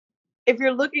if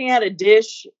you're looking at a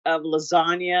dish of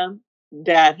lasagna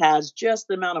that has just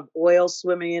the amount of oil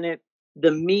swimming in it,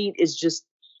 the meat is just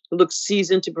looks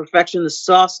seasoned to perfection. The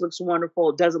sauce looks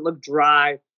wonderful. It doesn't look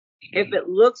dry. If it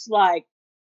looks like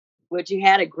what you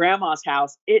had at grandma's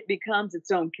house, it becomes its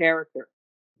own character.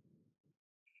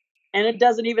 And it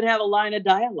doesn't even have a line of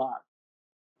dialogue.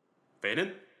 Fade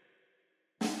in.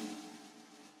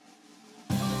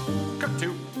 Cut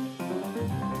to.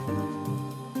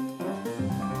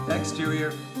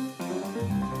 Exterior.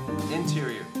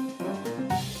 Interior.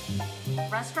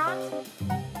 Restaurant?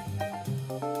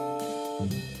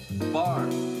 Bar.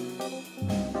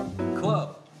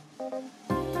 Club.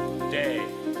 Day.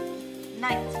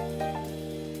 Night.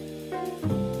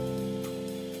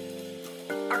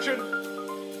 Action.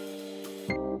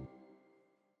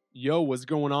 Yo, what's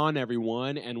going on,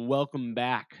 everyone, and welcome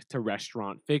back to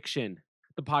Restaurant Fiction,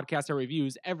 the podcast that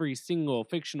reviews every single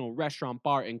fictional restaurant,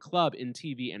 bar, and club in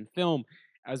TV and film,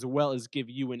 as well as give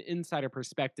you an insider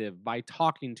perspective by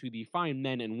talking to the fine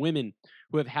men and women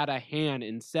who have had a hand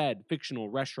in said fictional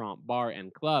restaurant, bar,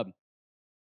 and club.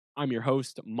 I'm your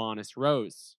host, Monis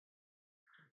Rose.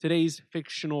 Today's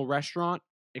fictional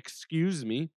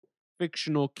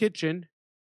fictional kitchen,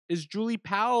 is Julie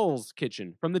Powell's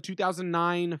kitchen from the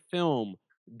 2009 film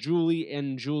Julie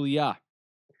and Julia.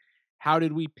 How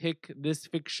did we pick this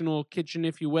fictional kitchen,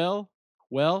 if you will?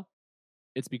 Well,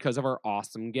 it's because of our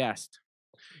awesome guest.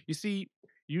 You see,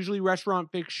 usually Restaurant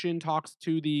Fiction talks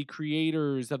to the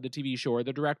creators of the TV show, or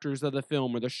the directors of the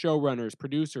film, or the showrunners,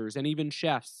 producers, and even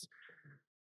chefs.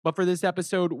 But for this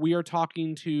episode, we are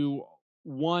talking to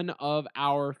one of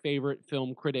our favorite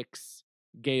film critics,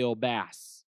 Gayle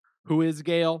Bass. Who is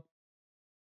Gayle?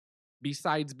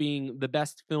 Besides being the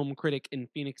best film critic in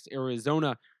Phoenix,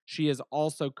 Arizona, she has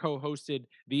also co-hosted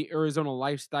the Arizona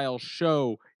lifestyle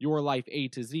show, Your Life A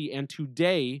to Z, and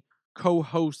today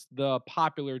co-hosts the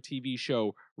popular TV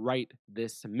show Right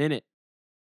This Minute.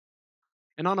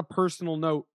 And on a personal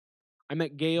note, I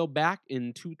met Gayle back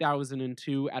in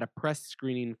 2002 at a press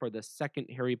screening for the second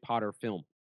Harry Potter film.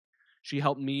 She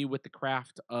helped me with the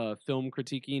craft of film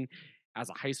critiquing as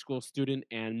a high school student,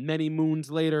 and many moons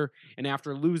later, and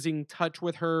after losing touch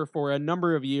with her for a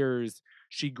number of years,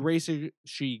 she graciously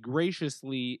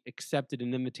accepted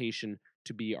an invitation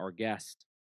to be our guest.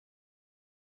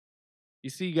 You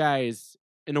see, guys,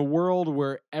 in a world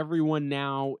where everyone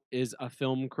now is a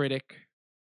film critic,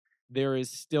 there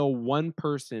is still one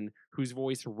person whose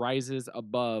voice rises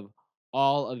above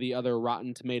all of the other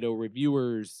Rotten Tomato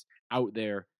reviewers out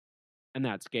there, and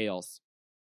that's Gayle's.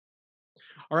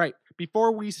 All right,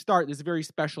 before we start this very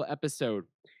special episode,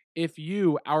 if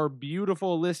you, our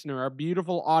beautiful listener, our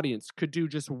beautiful audience, could do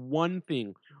just one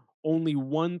thing, only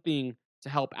one thing to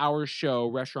help our show,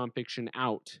 Restaurant Fiction,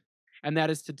 out, and that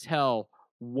is to tell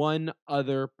one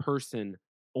other person,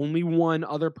 only one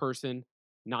other person,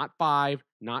 not 5,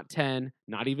 not 10,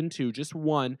 not even 2, just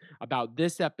one, about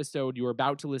this episode you're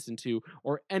about to listen to,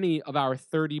 or any of our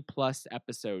 30-plus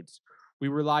episodes. We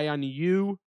rely on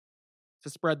you to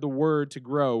spread the word to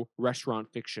grow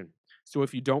Restaurant Fiction. So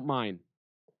if you don't mind,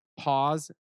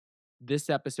 pause this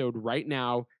episode right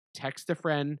now, text a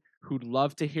friend who'd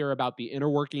love to hear about the inner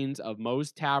workings of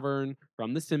Moe's Tavern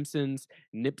from The Simpsons,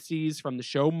 Nipsey's from the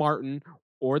show Martin,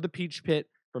 or the Peach Pit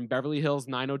from Beverly Hills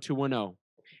 90210,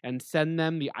 and send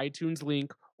them the iTunes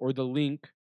link or the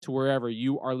link to wherever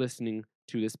you are listening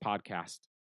to this podcast.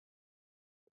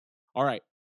 All right.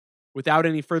 Without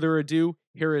any further ado,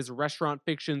 here is Restaurant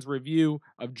Fiction's review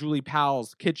of Julie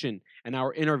Powell's kitchen and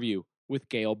our interview with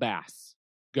Gayle Bass.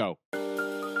 Go.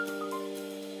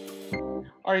 All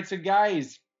right, so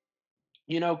guys,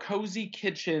 cozy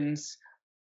kitchens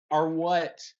are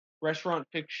what Restaurant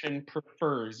Fiction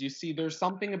prefers. You see, there's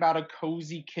something about a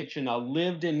cozy kitchen, a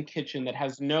lived-in kitchen that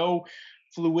has no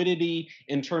fluidity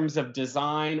in terms of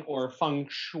design or feng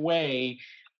shui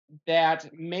that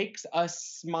makes us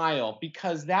smile,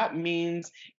 because that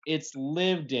means it's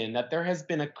lived in, that there has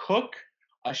been a cook,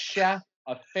 a chef,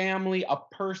 a family, a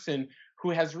person who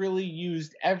has really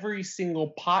used every single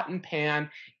pot and pan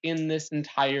in this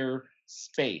entire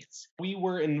space. We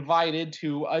were invited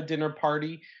to a dinner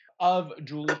party of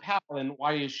Julie Powell. And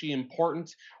why is she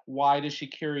important? Why does she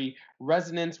carry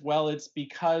resonance? Well, it's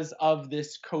because of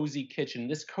this cozy kitchen.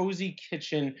 This cozy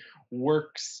kitchen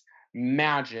works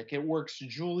magic. It works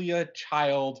Julia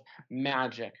Child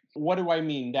magic. What do I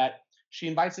mean? That she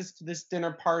invites us to this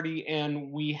dinner party and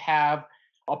we have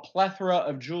a plethora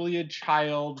of Julia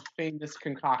Child famous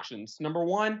concoctions. Number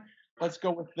one, let's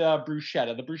go with the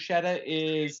bruschetta. The bruschetta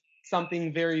is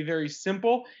something very, very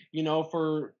simple.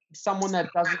 For someone that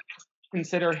doesn't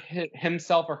consider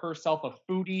himself or herself a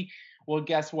foodie, well,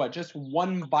 guess what? Just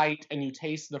one bite and you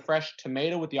taste the fresh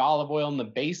tomato with the olive oil and the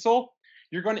basil,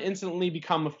 you're going to instantly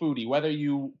become a foodie, whether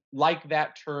you like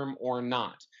that term or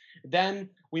not. Then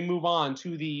we move on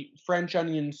to the French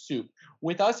onion soup.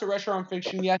 With us at Restaurant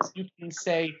Fiction, yes, you can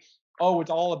say, oh,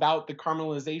 it's all about the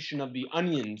caramelization of the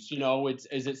onions.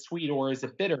 Is it sweet or is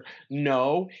it bitter?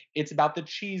 No, it's about the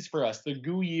cheese for us, the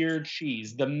Gruyere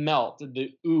cheese, the melt, the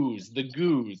ooze, the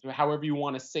goose, however you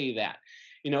want to say that.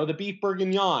 The beef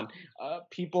bourguignon.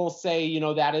 People say,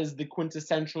 that is the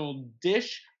quintessential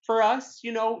dish for us.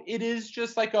 It is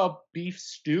just like a beef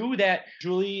stew that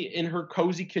Julie in her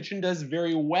cozy kitchen does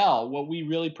very well. What we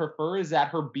really prefer is that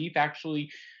her beef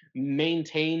actually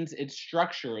maintains its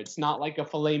structure. It's not like a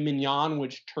filet mignon,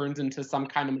 which turns into some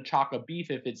kind of machaca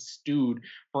beef if it's stewed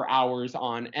for hours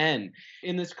on end.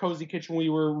 In this cozy kitchen, we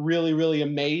were really, really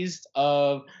amazed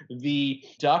of the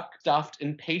duck stuffed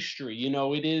in pastry.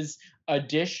 It is a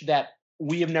dish that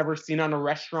we have never seen on a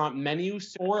restaurant menu.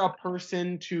 For a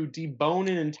person to debone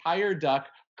an entire duck,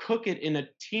 cook it in a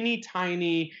teeny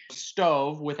tiny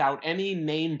stove without any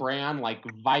name brand like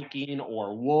Viking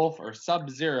or Wolf or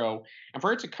Sub-Zero, and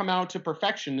for it to come out to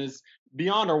perfection is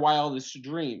beyond our wildest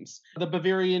dreams. The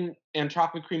Bavarian and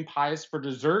chocolate cream pies for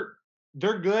dessert,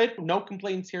 they're good. No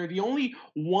complaints here. The only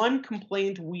one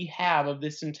complaint we have of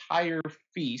this entire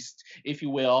feast, if you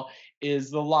will,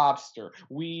 is the lobster.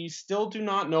 We still do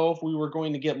not know if we were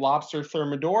going to get lobster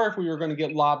thermidor, if we were going to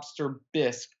get lobster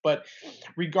bisque. But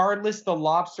regardless, the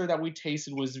lobster that we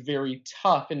tasted was very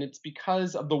tough, and it's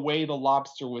because of the way the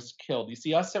lobster was killed. You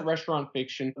see, us at Restaurant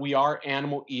Fiction, we are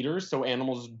animal eaters, so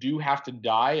animals do have to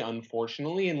die,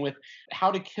 unfortunately. And with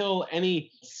how to kill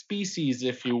any species,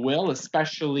 if you will,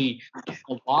 especially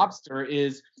a lobster,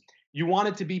 is you want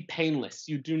it to be painless.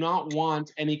 You do not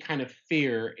want any kind of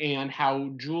fear. And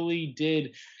how Julie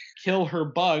did kill her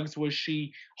bugs was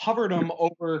she hovered them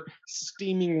over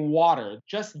steaming water.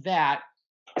 Just that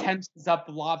tenses up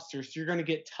the lobster, so you're going to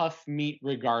get tough meat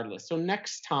regardless. So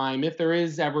next time, if there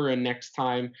is ever a next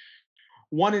time,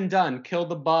 one and done. Kill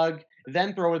the bug,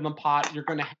 then throw it in the pot. You're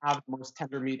going to have the most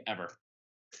tender meat ever.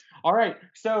 All right,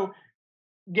 so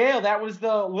Gayle, that was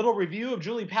the little review of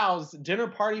Julie Powell's dinner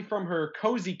party from her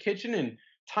cozy kitchen in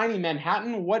tiny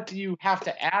Manhattan. What do you have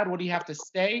to add? What do you have to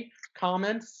say?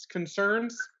 Comments,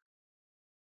 concerns?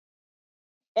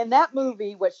 In that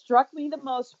movie, what struck me the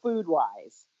most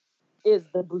food-wise is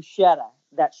the bruschetta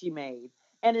that she made.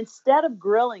 And instead of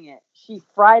grilling it, she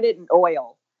fried it in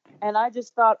oil. And I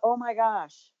just thought, oh my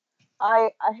gosh,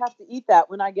 I have to eat that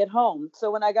when I get home.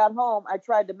 So when I got home, I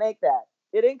tried to make that.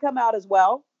 It didn't come out as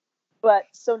well. But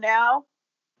so now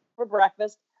for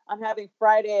breakfast, I'm having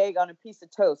fried egg on a piece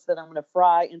of toast that I'm going to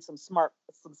fry in some smart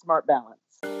balance.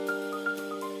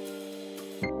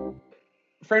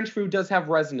 French food does have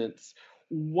resonance.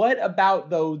 What about,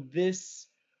 though, this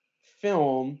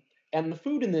film and the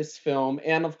food in this film,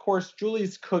 and of course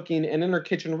Julie's cooking and in her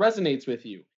kitchen, resonates with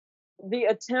you? The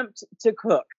attempt to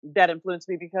cook that influenced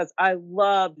me, because I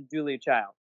loved Julia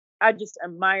Child. I just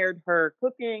admired her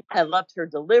cooking. I loved her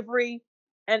delivery.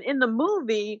 And in the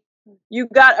movie, you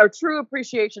got a true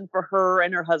appreciation for her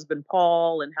and her husband,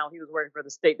 Paul, and how he was working for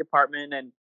the State Department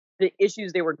and the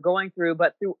issues they were going through.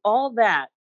 But through all that,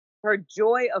 her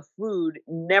joy of food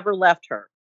never left her.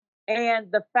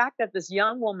 And the fact that this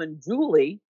young woman,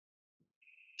 Julie,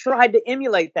 tried to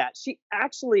emulate that. She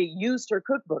actually used her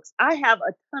cookbooks. I have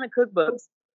a ton of cookbooks,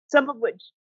 some of which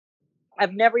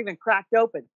I've never even cracked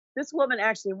open. This woman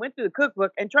actually went through the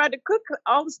cookbook and tried to cook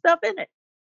all the stuff in it.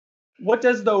 What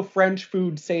does, though, French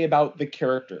food say about the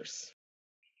characters?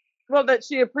 Well, that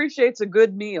she appreciates a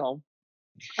good meal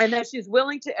and that she's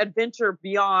willing to adventure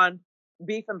beyond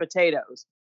beef and potatoes.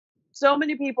 So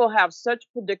many people have such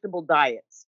predictable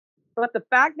diets, but the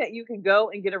fact that you can go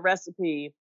and get a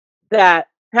recipe that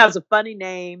has a funny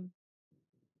name,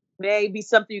 maybe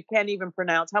something you can't even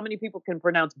pronounce. How many people can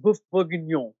pronounce boeuf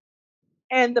bourguignon?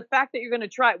 And the fact that you're going to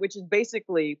try it, which is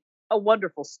basically a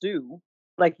wonderful stew,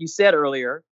 like you said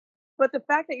earlier, but the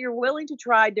fact that you're willing to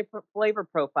try different flavor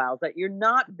profiles, that you're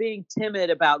not being timid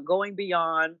about going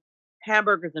beyond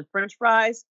hamburgers and French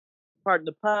fries, pardon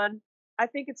the pun, I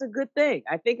think it's a good thing.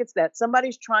 I think it's that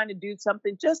somebody's trying to do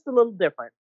something just a little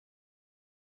different.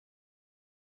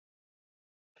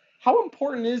 How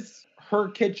important is her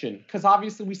kitchen? Because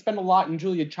obviously we spend a lot in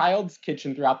Julia Child's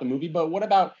kitchen throughout the movie, but what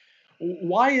about,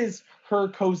 why is her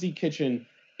cozy kitchen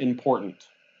important?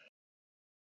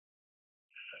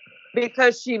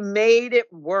 Because she made it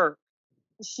work.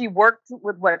 She worked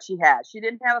with what she had. She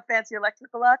didn't have a fancy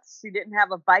Electrolux. She didn't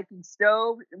have a Viking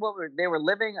stove. They were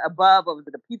living above over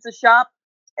the pizza shop.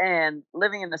 and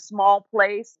living in a small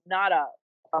place, not a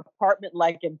apartment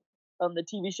like in on the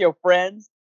TV show Friends.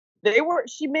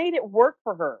 She made it work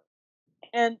for her.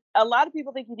 And a lot of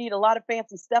people think you need a lot of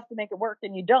fancy stuff to make it work,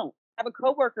 and you don't. I have a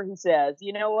coworker who says,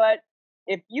 you know what?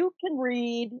 If you can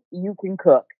read, you can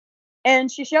cook.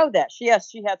 And she showed that. Yes,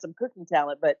 she had some cooking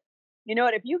talent, but you know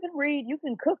what? If you can read, you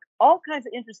can cook all kinds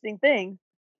of interesting things.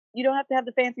 You don't have to have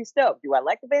the fancy stove. Do I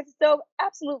like the fancy stove?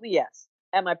 Absolutely yes.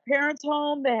 At my parents'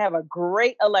 home, they have a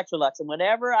great Electrolux, and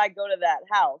whenever I go to that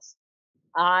house,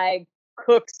 I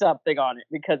cook something on it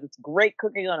because it's great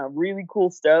cooking on a really cool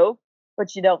stove,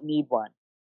 but you don't need one.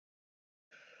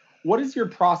 What is your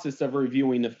process of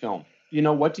reviewing a film? You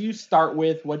know, what do you start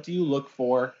with? What do you look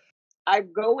for? I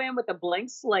go in with a blank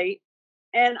slate,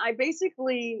 and I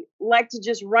basically like to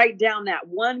just write down that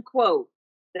one quote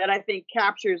that I think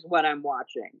captures what I'm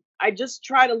watching. I just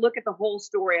try to look at the whole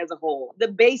story as a whole. The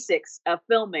basics of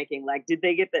filmmaking, like did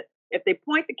they get if they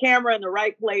point the camera in the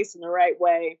right place in the right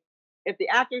way, if the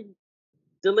actors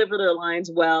deliver their lines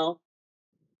well,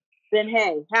 then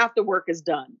hey, half the work is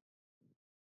done.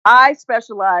 I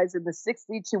specialize in the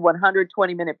 60 to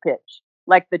 120-minute pitch,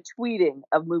 like the tweeting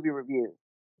of movie reviews.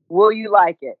 Will you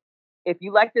like it? If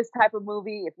you like this type of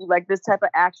movie, if you like this type of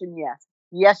action, yes.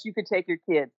 Yes, you could take your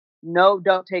kids. No,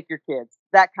 don't take your kids.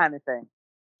 That kind of thing.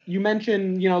 You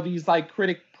mentioned, these like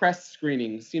critic press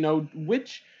screenings.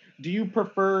 Which do you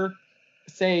prefer,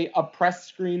 say, a press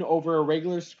screen over a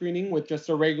regular screening with just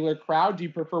a regular crowd? Do you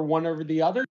prefer one over the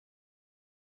other?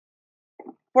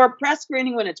 For a press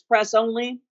screening, when it's press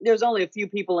only, there's only a few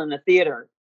people in the theater.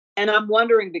 And I'm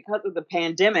wondering, because of the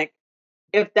pandemic,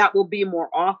 if that will be more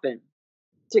often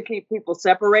to keep people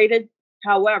separated.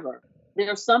 However,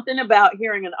 there's something about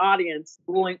hearing an audience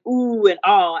going ooh and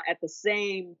ah at the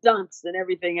same stunts and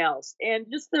everything else, and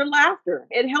just their laughter.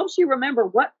 It helps you remember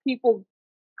what people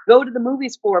go to the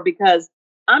movies for, because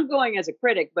I'm going as a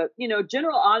critic, but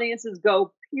general audiences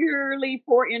go purely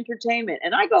for entertainment,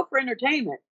 and I go for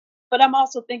entertainment. But I'm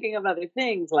also thinking of other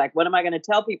things, like what am I going to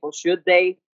tell people? Should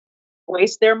they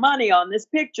waste their money on this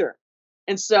picture?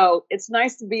 And so it's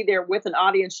nice to be there with an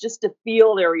audience just to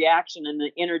feel their reaction and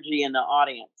the energy in the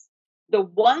audience. The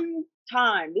one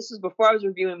time, this was before I was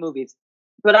reviewing movies,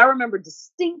 but I remember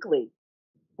distinctly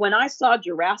when I saw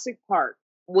Jurassic Park,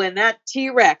 when that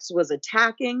T-Rex was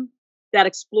attacking that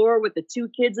explorer with the two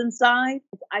kids inside,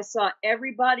 I saw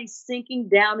everybody sinking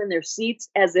down in their seats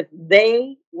as if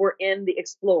they were in the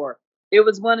explorer. It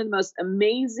was one of the most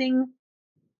amazing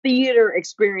theater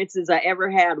experiences I ever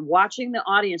had, watching the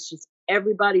audience, just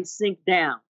everybody sink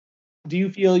down. Do you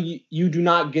feel you do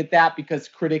not get that because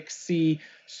critics see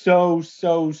so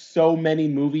many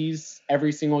movies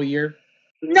every single year?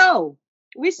 No,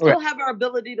 we still have our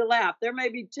ability to laugh. There may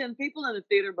be 10 people in the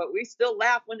theater, but we still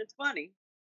laugh when it's funny.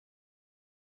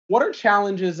 What are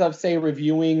challenges of, say,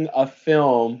 reviewing a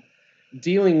film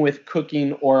dealing with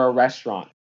cooking or a restaurant?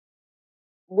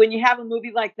 When you have a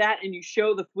movie like that and you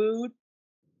show the food,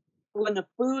 when the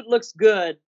food looks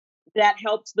good, that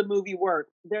helps the movie work.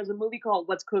 There's a movie called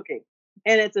What's Cooking,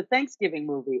 and it's a Thanksgiving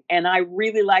movie, and I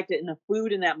really liked it, and the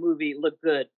food in that movie looked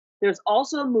good. There's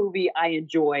also a movie I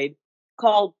enjoyed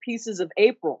called Pieces of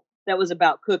April that was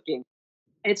about cooking.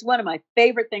 It's one of my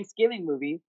favorite Thanksgiving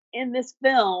movies. In this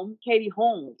film, Katie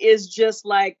Holmes is just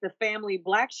like the family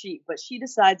black sheep, but she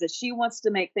decides that she wants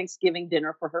to make Thanksgiving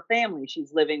dinner for her family.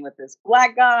 She's living with this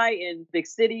black guy in big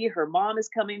city. Her mom is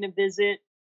coming to visit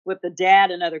with the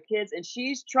dad and other kids, and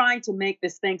she's trying to make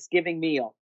this Thanksgiving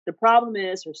meal. The problem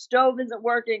is her stove isn't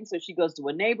working, so she goes to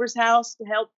a neighbor's house to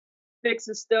help fix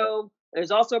the stove.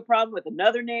 There's also a problem with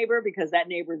another neighbor because that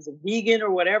neighbor is a vegan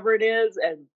or whatever it is.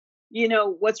 And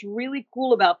what's really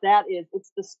cool about that is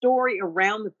it's the story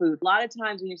around the food. A lot of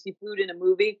times when you see food in a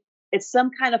movie, it's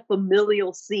some kind of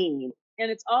familial scene.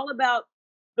 And it's all about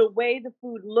the way the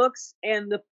food looks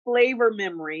and the flavor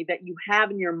memory that you have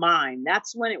in your mind.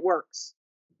 That's when it works.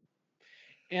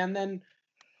 And then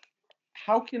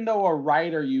how can, though, a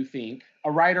writer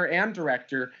and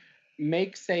director,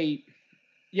 make, say,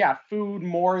 food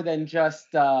more than just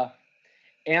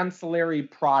ancillary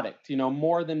product,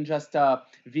 more than just a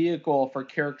vehicle for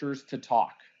characters to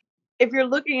talk? If you're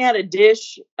looking at a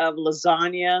dish of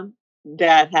lasagna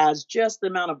that has just the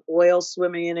amount of oil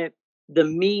swimming in it, the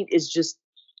meat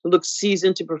looks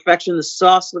seasoned to perfection. The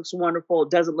sauce looks wonderful. It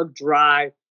doesn't look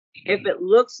dry. If it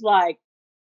looks like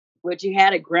what you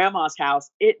had at grandma's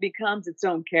house, it becomes its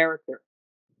own character.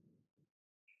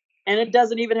 And it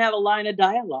doesn't even have a line of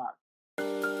dialogue.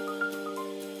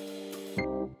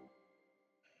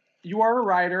 You are a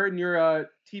writer and you're a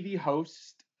TV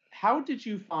host. How did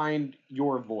you find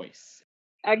your voice?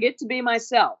 I get to be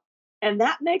myself. And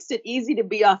that makes it easy to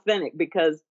be authentic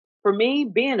because For me,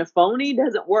 being a phony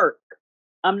doesn't work.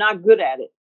 I'm not good at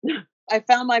it. I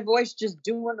found my voice just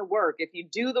doing the work. If you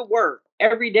do the work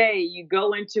every day, you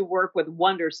go into work with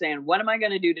wonder saying, what am I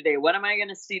going to do today? What am I going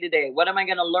to see today? What am I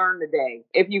going to learn today?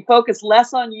 If you focus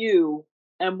less on you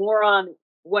and more on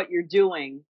what you're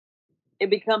doing, it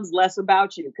becomes less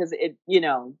about you because if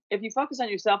you focus on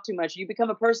yourself too much, you become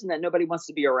a person that nobody wants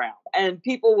to be around. And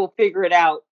people will figure it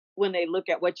out when they look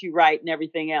at what you write and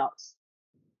everything else.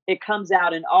 It comes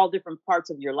out in all different parts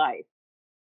of your life.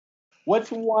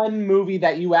 What's one movie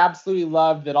that you absolutely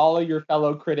loved that all of your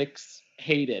fellow critics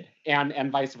hated,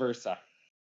 and vice versa?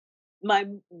 My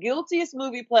guiltiest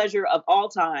movie pleasure of all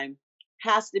time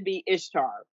has to be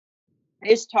Ishtar.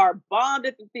 Ishtar bombed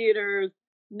at the theaters.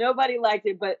 Nobody liked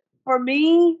it. But for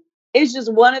me, it's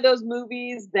just one of those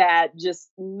movies that just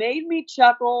made me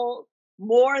chuckle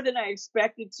more than I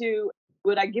expected to.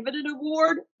 Would I give it an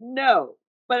award? No,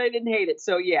 but I didn't hate it.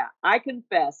 So yeah, I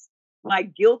confess my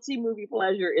guilty movie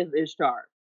pleasure is Ishtar.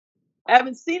 I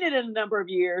haven't seen it in a number of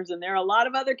years, and there are a lot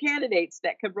of other candidates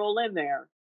that could roll in there.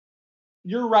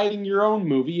 You're writing your own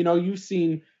movie. You've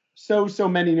seen so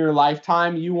many in your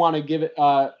lifetime. You want to give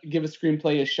a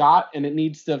screenplay a shot, and it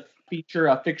needs to feature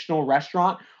a fictional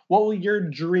restaurant. What will your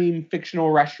dream fictional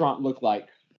restaurant look like?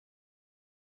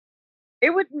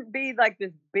 It wouldn't be like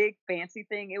this big fancy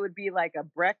thing. It would be like a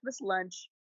breakfast, lunch,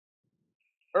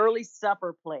 early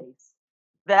supper place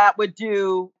that would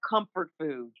do comfort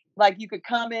food. Like you could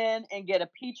come in and get a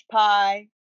peach pie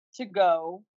to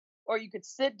go, or you could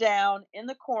sit down in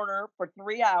the corner for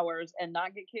 3 hours and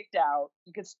not get kicked out.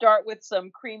 You could start with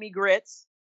some creamy grits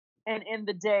and end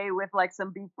the day with like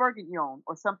some beef bourguignon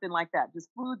or something like that. Just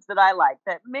foods that I like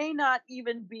that may not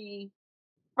even be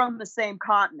from the same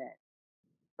continent.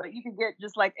 But you could get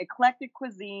just like eclectic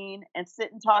cuisine and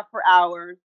sit and talk for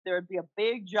hours. There would be a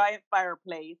big giant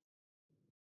fireplace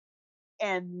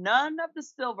and none of the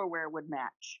silverware would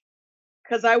match.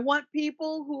 Because I want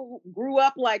people who grew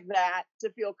up like that to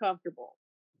feel comfortable.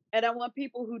 And I want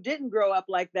people who didn't grow up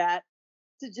like that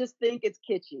to just think it's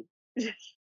kitschy. You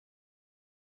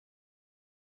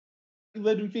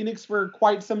lived in Phoenix for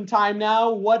quite some time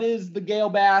now. What is the Gayle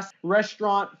Bass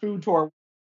restaurant food tour?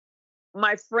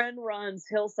 My friend runs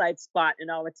Hillside Spot in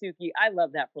Ahwatukee. I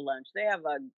love that for lunch. They have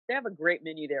a great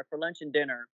menu there for lunch and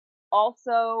dinner.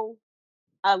 Also,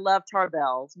 I love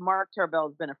Tarbell's. Mark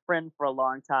Tarbell's been a friend for a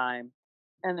long time.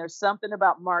 And there's something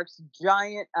about Mark's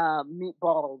giant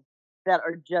meatballs that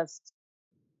are just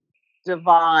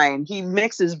divine. He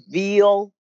mixes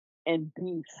veal and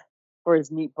beef for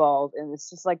his meatballs. And it's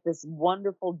just like this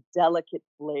wonderful, delicate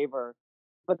flavor.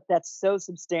 But that's so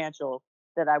substantial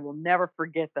that I will never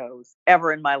forget those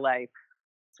ever in my life.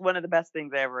 It's one of the best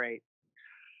things I ever ate.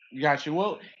 Gotcha.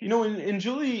 Well, in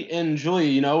Julie,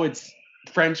 it's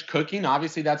French cooking.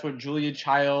 Obviously, that's what Julia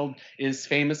Child is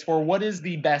famous for. What is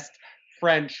the best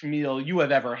French meal you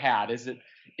have ever had? Is it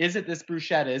this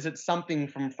bruschetta? Is it something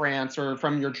from France or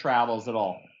from your travels at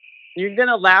all? You're going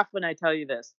to laugh when I tell you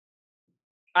this.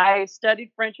 I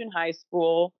studied French in high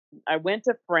school. I went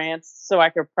to France so I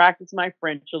could practice my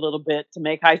French a little bit to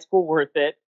make high school worth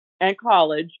it and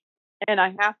college. And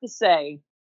I have to say,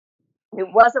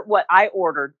 it wasn't what I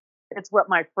ordered. It's what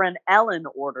my friend Ellen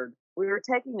ordered. We were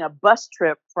taking a bus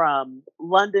trip from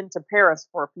London to Paris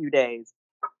for a few days.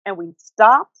 And we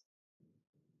stopped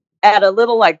at a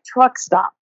little like truck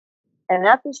stop. And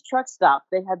at this truck stop,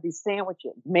 they had these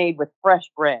sandwiches made with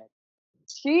fresh bread.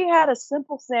 She had a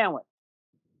simple sandwich.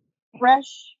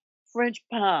 Fresh French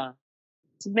pain,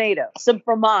 tomato, some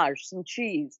fromage, some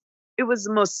cheese. It was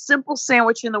the most simple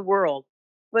sandwich in the world,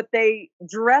 but they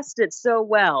dressed it so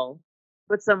well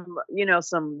with some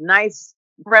nice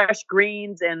fresh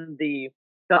greens and the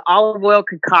olive oil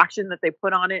concoction that they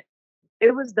put on it.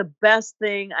 It was the best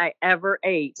thing I ever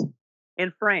ate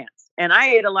in France. And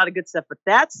I ate a lot of good stuff, but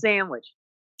that sandwich,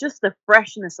 just the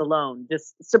freshness alone,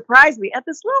 just surprised me at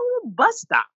this little bus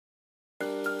stop.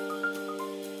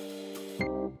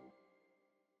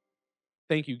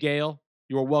 Thank you, Gayle.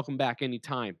 You are welcome back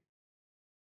anytime.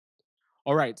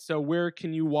 All right, so where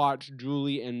can you watch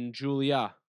Julie and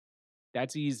Julia?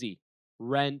 That's easy.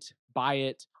 Rent, buy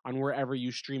it on wherever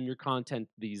you stream your content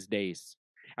these days.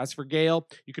 As for Gayle,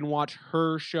 you can watch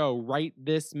her show right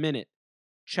this minute.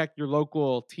 Check your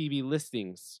local TV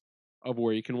listings of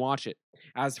where you can watch it.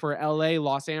 As for LA,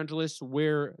 Los Angeles,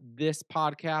 where this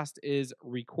podcast is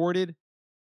recorded,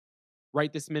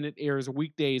 right this minute airs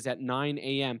weekdays at 9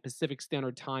 a.m. Pacific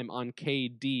Standard Time on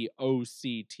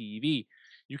KDOC TV.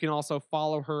 You can also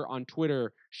follow her on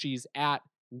Twitter. She's at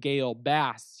Gayle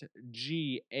Bass,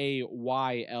 GAYLEBASS.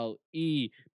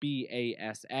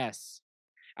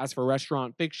 As for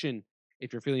Restaurant Fiction,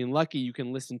 If you're feeling lucky, you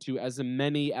can listen to as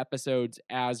many episodes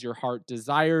as your heart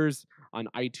desires on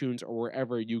iTunes or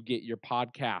wherever you get your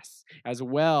podcasts, as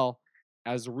well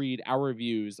as read our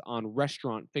reviews on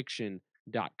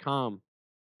restaurantfiction.com.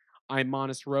 I'm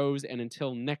Monis Rose, and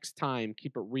until next time,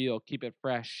 keep it real, keep it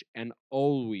fresh, and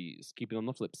always keep it on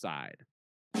the flip side.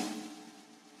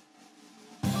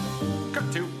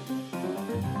 Cut to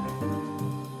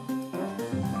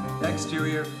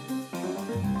Exterior.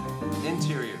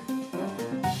 Interior.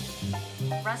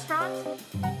 Restaurant?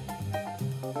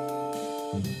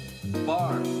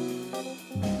 Bar.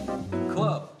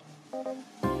 Club.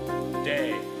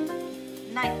 day.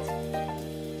 Night.